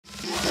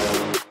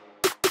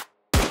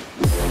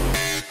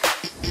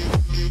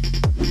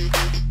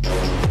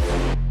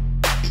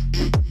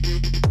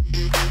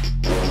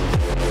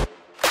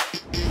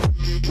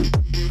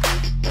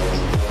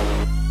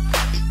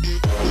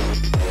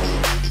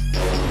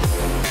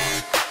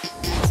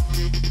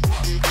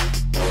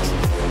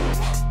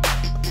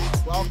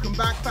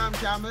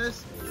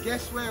jammers,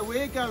 guess where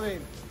we're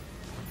going?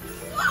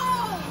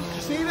 Whoa!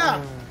 You see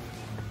that?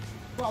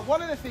 Well,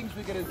 one of the things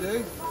we're going to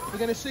do, we're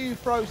going to see who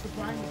throws the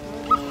plane.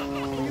 But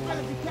you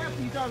better be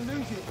careful you don't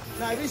lose it.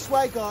 Now this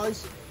way,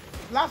 guys.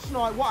 Last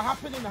night, what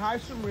happened in the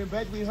house when we were in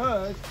bed, we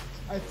heard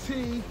a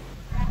T.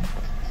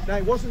 No,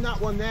 it wasn't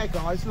that one there,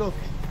 guys. Look,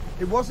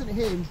 it wasn't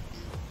him.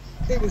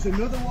 It was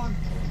another one.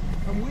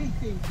 And we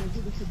think there's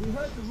other two. We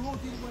heard the roar,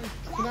 didn't we?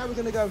 So now we're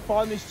going to go and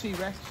find this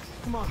T-Rex.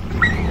 Come on.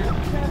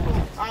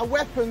 Careful. Our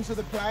weapons are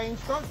the planes.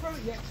 Don't throw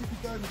it yet till you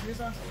go in the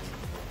river.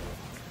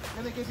 I'm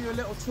going to give you a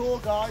little tour,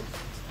 guys.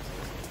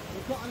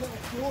 We've got a little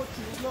fjord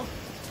here, look.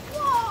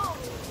 Whoa!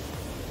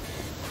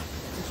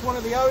 It's one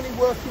of the only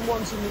working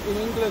ones in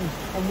England,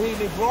 and we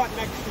live right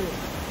next to it.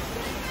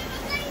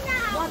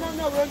 No,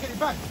 we won't get it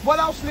back. What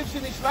else lives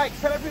in this lake?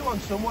 Tell everyone,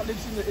 son, what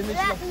lives in this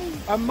lake.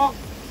 A mock.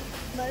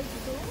 We're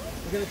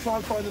going to try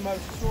and find the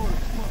mosasaurus.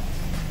 Come on.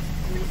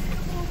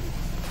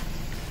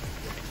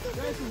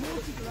 There's the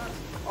horses around.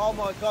 Oh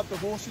my God, the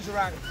horses are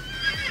out.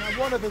 Now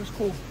one of them's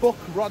called Buck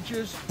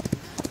Rogers.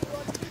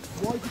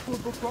 Why is he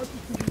called Buck Rogers?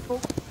 Because he's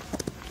Buck.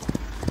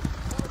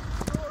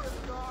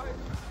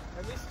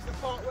 And this is the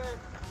part where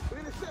we're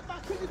going to step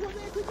back. Quick, there's one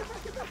there. Quick,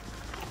 back.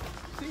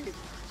 See it?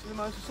 See the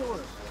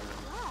mosasaurus?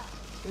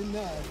 Yeah. In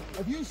there.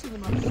 Have you seen the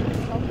mosasaurus?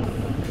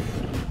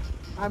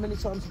 How many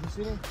times have you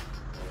seen it?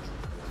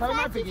 Tell them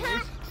how big it is.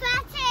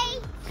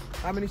 30.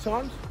 How many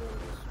times?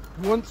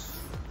 Once.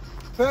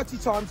 30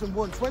 times and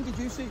once. When did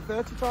you see it?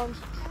 30 times?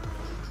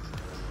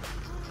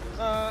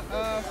 Now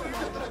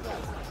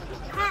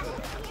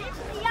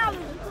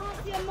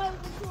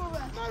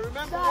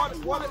remember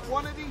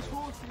one of these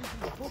horses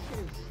is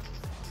Bucky.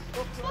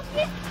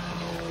 Bucky?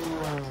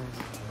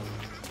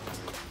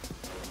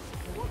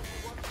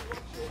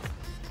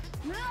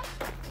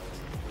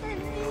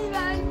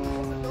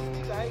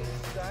 Lovely day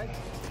today.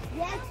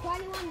 Yeah,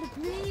 21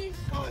 degrees.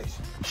 Guys,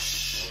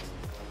 shh.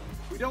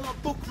 We don't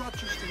want Buck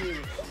Rogers to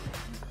hear us.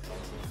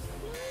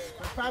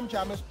 For fam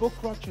jammers, Buck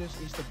Rogers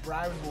is the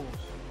brown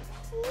horse.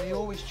 And he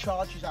always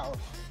charges at us.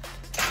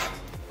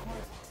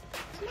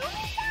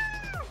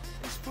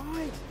 It's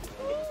fine.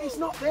 It's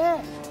not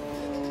there.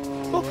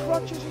 Buck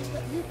Rogers is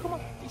there. You come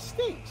on. It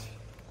stinks.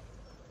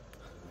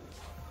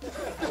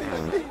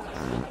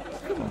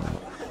 Come on.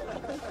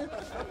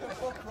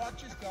 Buck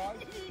Rogers, guys.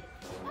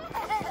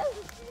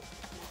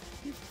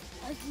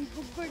 I see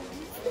Buck Rogers.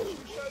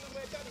 Show them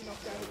where Daddy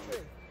knocked down a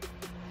tree.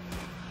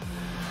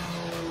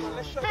 Come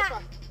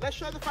on, let's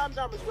show the fam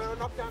jammers where I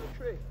knocked down a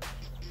tree.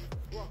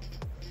 What?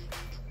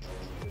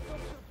 We've got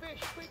some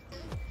fish, quick.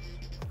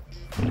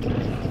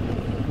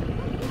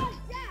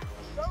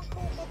 Don't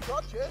call Buck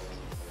Rogers.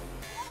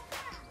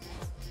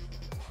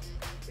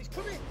 He's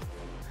coming.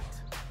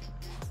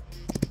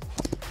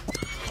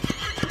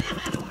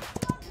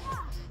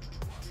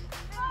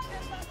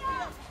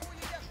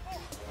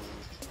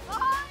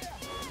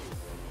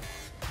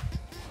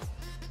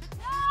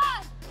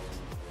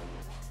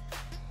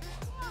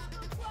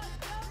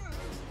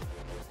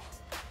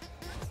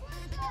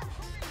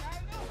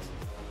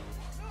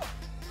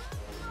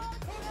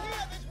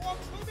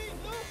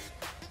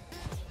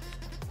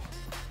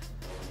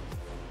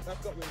 That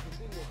got rid of him,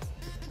 didn't it?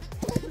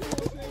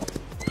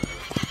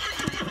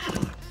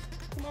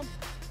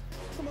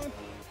 Come on.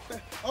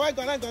 Oh,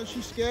 hang on,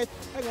 she's scared.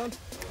 Hang on.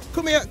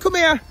 Come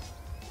here.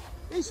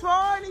 It's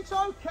fine, it's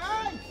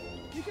okay.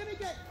 You're gonna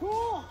get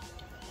caught.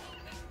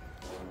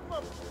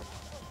 Come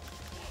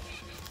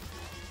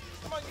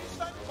on, you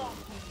stand back.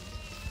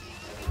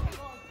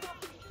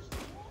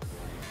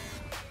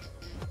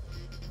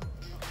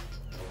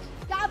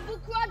 Dad,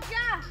 Buck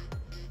Roger.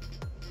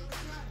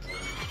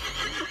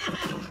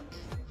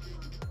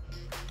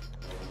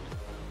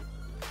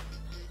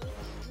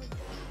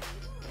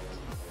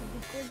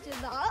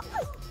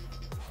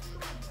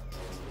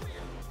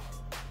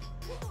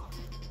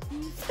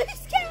 I'm so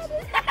scared.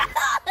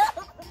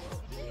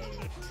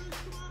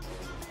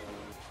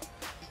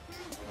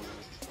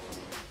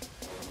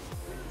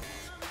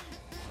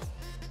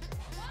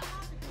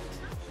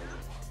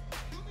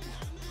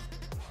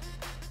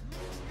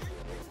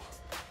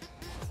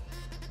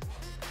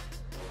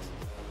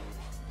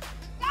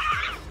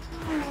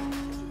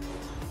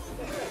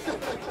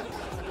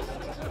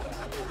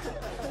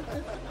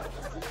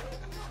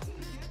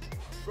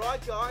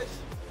 Right guys,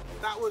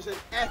 that was an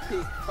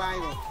epic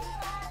fail.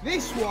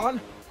 This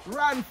one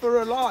ran for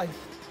her life.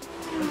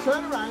 And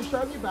turn around,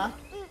 show me your back.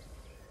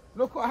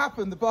 Look what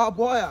happened, the barbed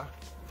wire.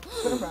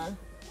 Turn around.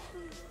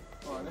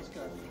 Alright, let's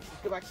go.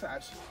 Let's go back to the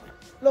house.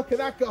 Look at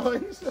that,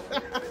 guys.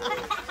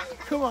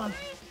 Come on.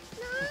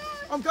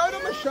 I'm going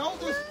on my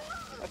shoulders.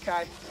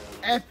 Okay,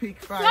 epic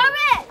fail. Throw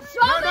it!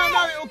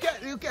 No,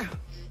 it'll get.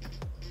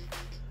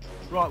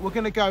 Right, we're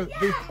gonna go.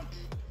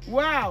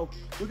 Wow,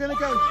 we're gonna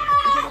go the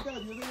other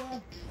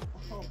way.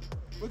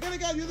 We're gonna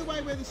go the other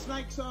way where the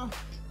snakes are.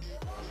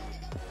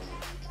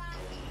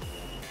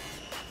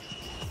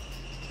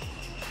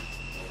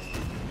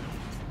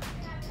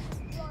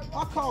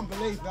 I can't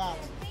believe that.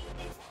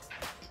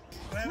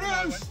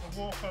 Cruze! Went to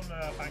walk on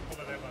the bank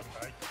holiday one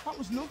day. That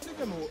was lovely,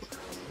 them all.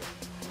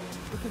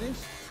 Look at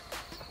this.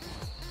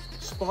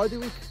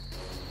 Spiderwick.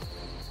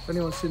 If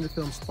anyone's seen the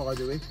film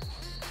Spiderwick,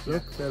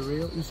 look, they're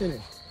real. You've seen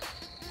it?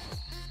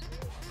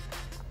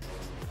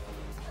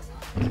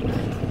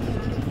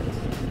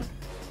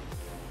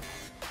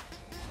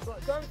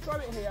 Right, don't throw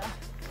it here.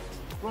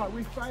 Right,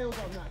 we failed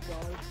on that,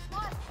 guys.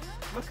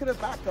 Look at the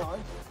back, guys.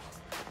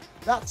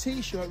 That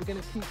t-shirt we're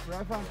going to keep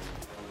forever.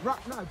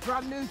 No,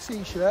 brand new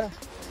t-shirt.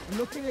 And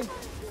look at it.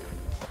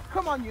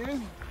 Come on,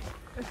 you.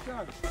 Let's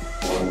go.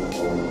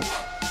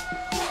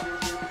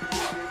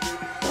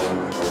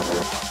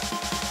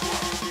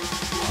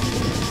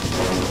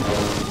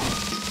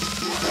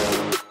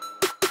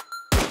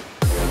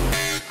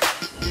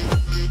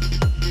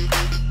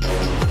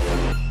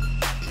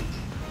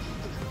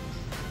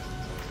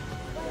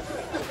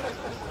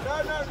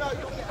 No,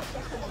 you'll get a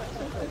second one.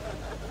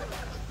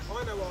 I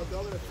know what I'll do,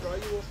 I'm going to throw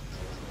you up.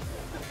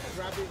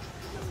 Grab it.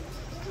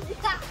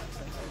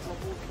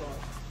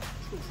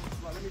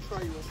 Right, let me throw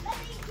you up.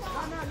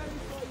 No, let me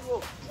throw you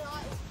up.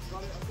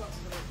 Right, I've got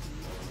some else for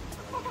you.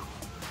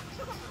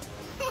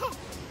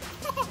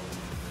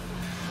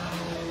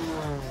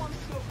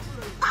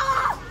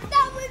 Oh,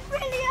 that was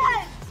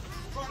brilliant!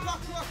 Right,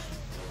 look.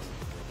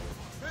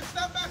 Good,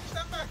 stand back.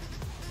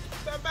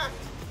 Stand back.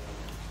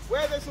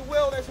 Where there's a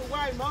will, there's a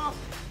way, Mark.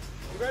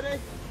 You ready?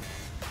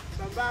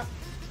 Stand back.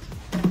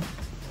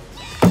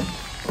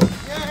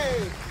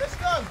 Yay! Let's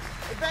go.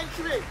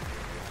 Adventuring.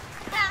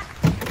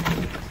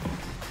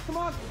 Come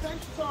on,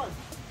 adventure time.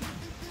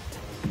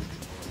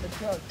 Let's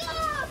go.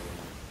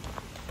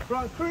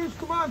 Right, Cruze,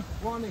 come on.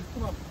 Lenny,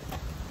 come on.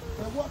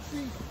 Now watch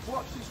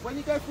this. When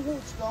you go for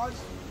walks, guys,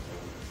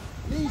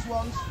 these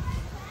ones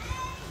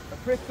are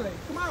prickly.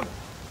 Come on.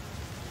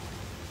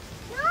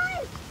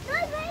 No,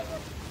 baby.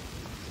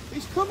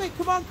 He's coming.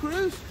 Come on,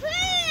 Cruze.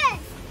 Cruze!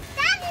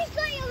 Daddy's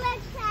got your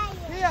red plane.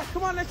 Here,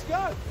 come on, let's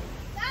go.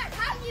 Dad,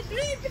 have your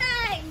blue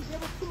plane. Yeah,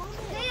 but come on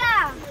there.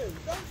 Here.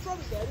 Don't throw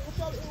it there. It'll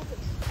go.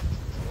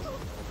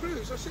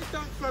 Cruze, I said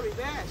don't throw it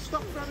there.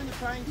 Stop throwing the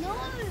plane. No.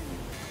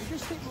 You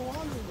just hit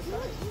Moana in the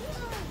face.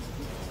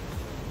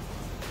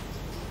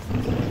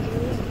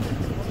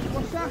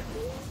 What's that?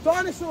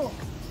 Dinosaur.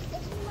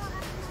 Don't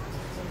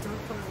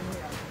throw it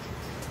here.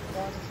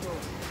 Dinosaur.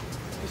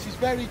 This is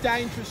very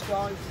dangerous,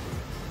 guys.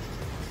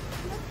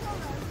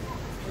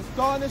 There's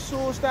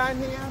dinosaurs down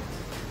here.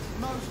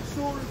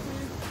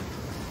 Mosasauruses.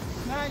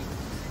 Snakes.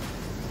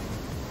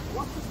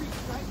 What's the big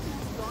snake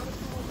called?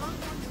 Dinosaurs. Don't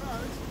go on your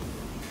own.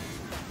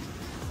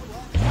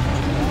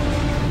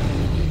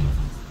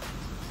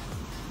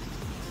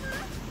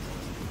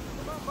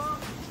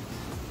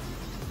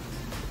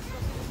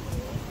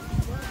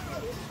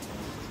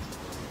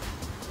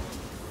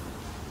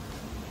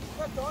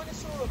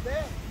 Dinosaur up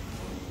there.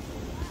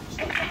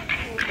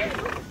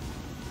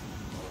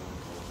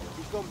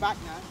 He's gone back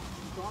now.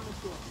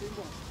 Dinosaur,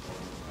 symbol.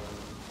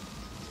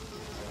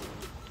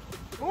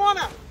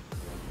 Moana!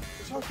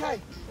 It's okay.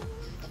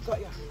 I've got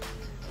you.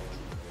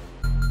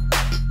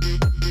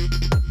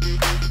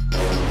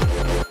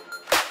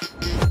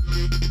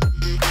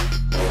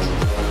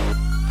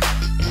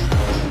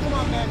 Come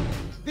on then.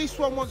 This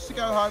one wants to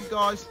go home,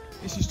 guys.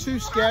 This is too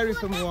scary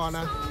for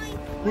Moana.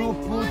 We'll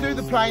do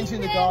the planes in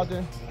the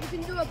garden. You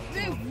can do a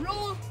big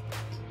roll.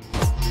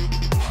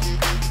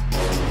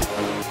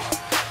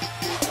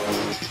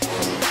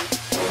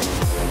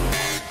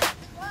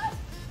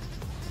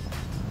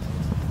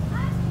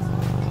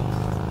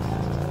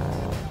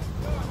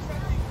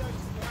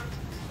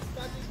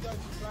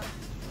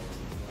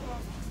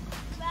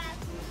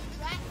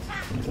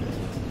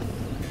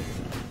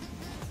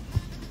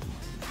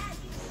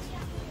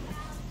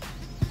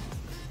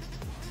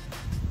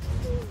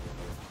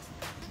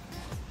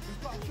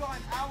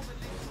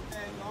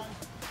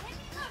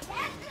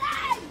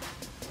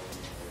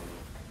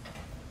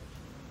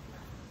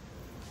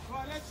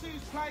 Right, let's see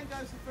whose plane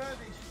goes the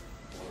furthest.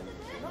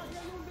 Right,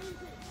 yeah, you'll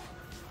lose it.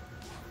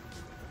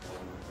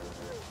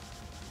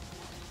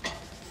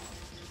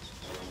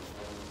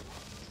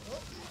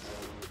 Oh,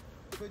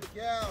 good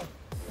girl.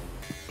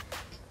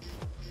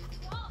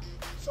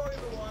 Sorry,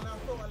 Moana, I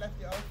thought I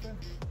left it open.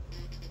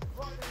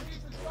 Right, then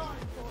here's the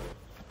starting point.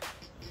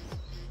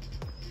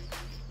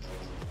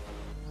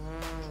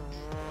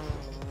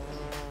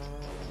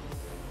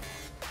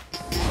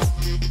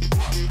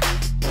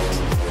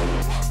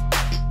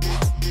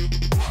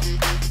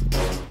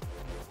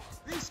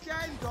 This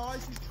game,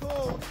 guys, is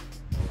called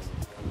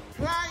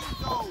Playing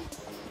Goals.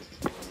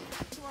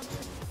 Come on,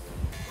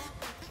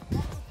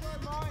 right, throw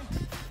mine.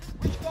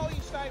 Which goal are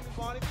you staying with,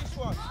 Barney? This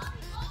one.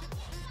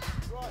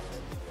 Right,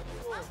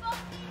 let's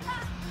score.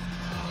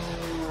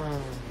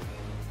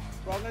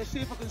 Right, I'm going to see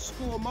if I can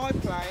score my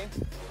plane.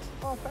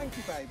 Oh, thank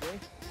you, baby.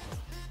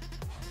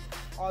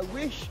 I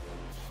wish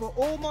for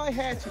all my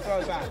hair to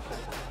grow back.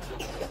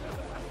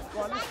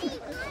 Right, let's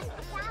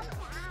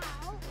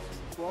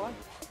Why?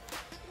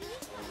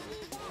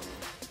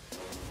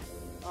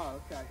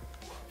 Oh, okay.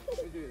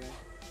 Let me do it then.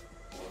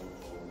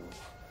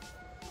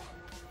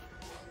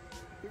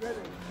 You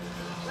ready?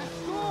 Let's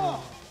score!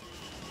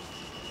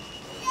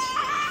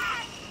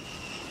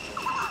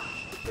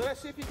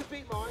 Let's see if you can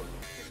beat mine.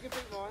 See if you can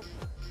beat mine.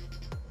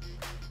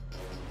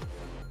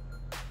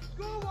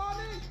 Score,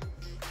 Warnie!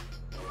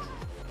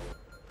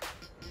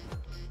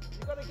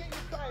 You've got to get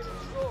your plane and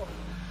score.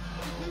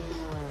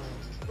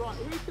 Right,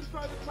 who can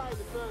throw the plane the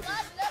furthest?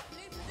 Dad, look,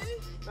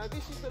 loop. Now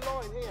this is the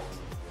line here.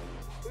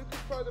 Who can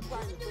throw the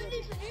plane the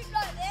furthest? Loop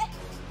like this.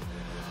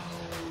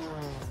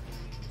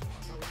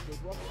 That was good.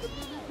 Watch.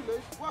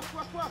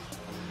 Watch.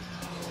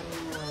 That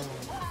didn't work.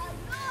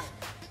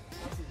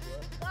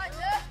 Dad,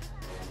 look.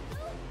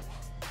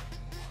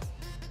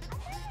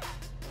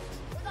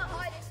 Look how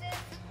high this is.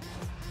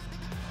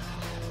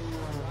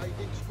 No, you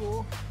didn't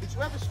score. It's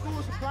whoever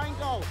scores the playing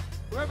goal.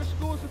 Whoever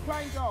scores the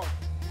playing goal.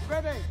 You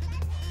ready?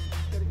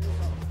 Get it in the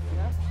goal.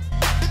 Yeah?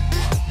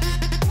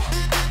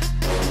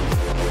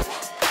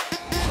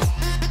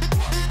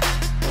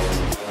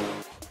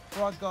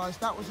 Right guys,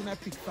 that was an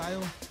epic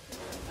fail.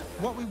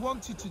 What we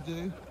wanted to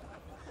do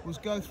was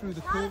go through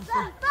the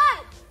cornfield.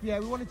 Yeah,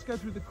 we wanted to go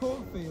through the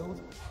cornfield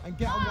and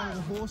get on one of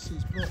the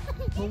horses, but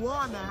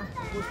Moana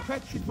was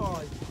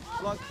petrified,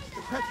 like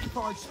the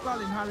petrified spell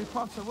in Harry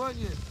Potter, weren't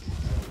you?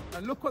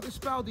 And look what the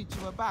spell did to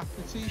her back,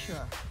 the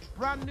t-shirt.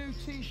 Brand new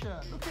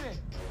t-shirt, look at it.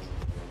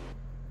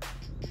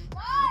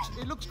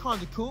 It looks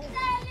kind of cool.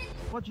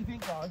 What do you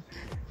think, guys?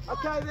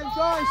 Okay then,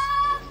 guys,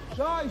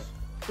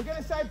 we're going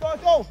to say bye.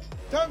 Oh,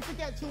 don't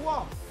forget to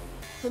what?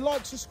 To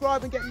like,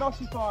 subscribe and get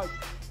notified.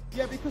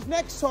 Yeah, because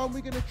next time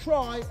we're going to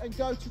try and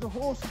go to the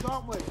horses,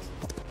 aren't we?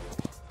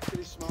 Look at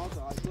his smile,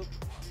 guys, look.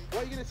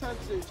 What are you going to tell him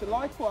to do? To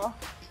like what?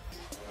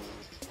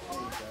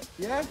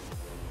 Yeah?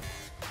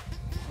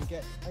 And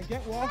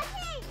get what?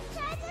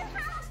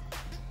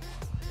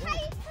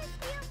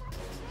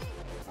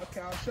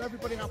 Okay, I'll show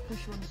everybody how to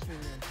push you on the swing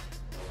then.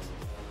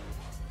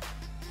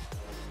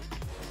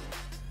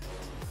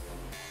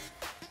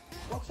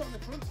 What's on the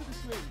front of the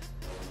swing?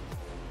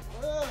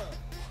 Don't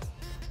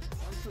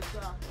touch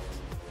that.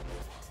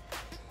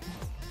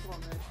 Come on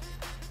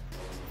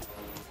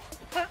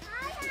then.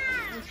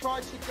 We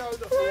tried to go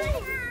the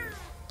horses,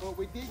 but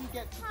we didn't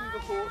get to do the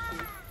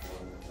horses.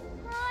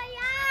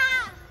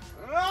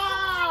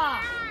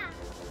 Ah!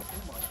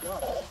 Oh my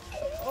god.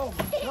 Oh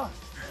my god.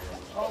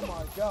 Oh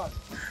my god.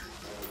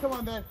 Come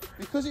on then.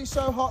 Because it's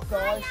so hot,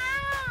 guys,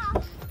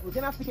 we're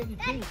going to have to get your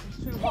jeans.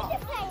 It's too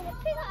hot.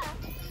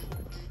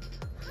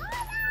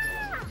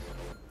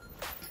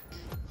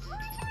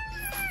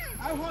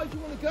 How high do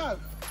you want to go?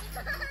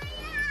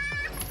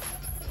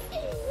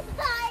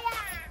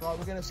 Right,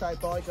 we're going to say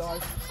bye,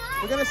 guys.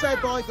 We're going to say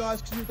bye,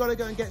 guys, because we've got to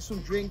go and get some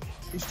drink.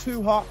 It's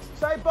too hot.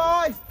 Say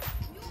bye.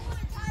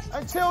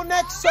 Until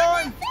next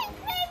time.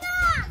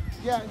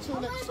 Yeah, until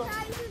next time.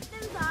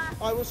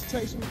 I want to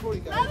tell you something before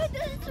you go. Whoever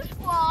doesn't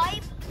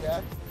subscribe,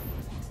 yeah,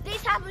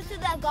 this happens to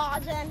their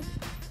garden.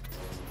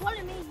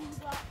 Follow me, you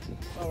lot.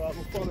 Alright,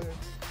 we'll follow him.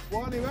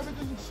 One, whoever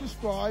doesn't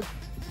subscribe,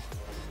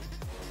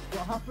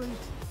 what happens?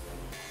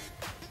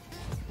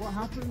 What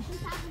happens?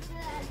 This happens to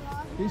their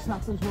garden. This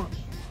happens, watch.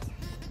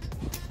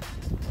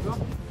 Look,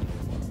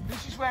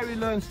 this is where he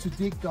learns to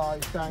dig,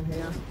 guys, down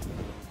here.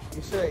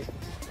 You see?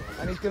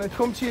 And he's going to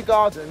come to your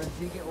garden and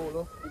dig it all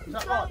up. Is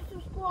that right?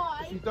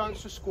 If you don't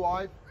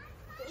subscribe,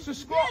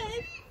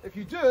 If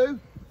you do,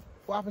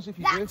 what happens if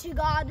you do? That's your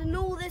garden,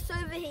 all this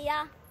over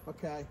here.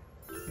 Okay.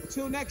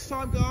 Until next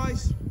time,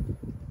 guys.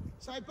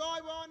 Say bye,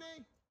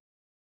 Ronnie.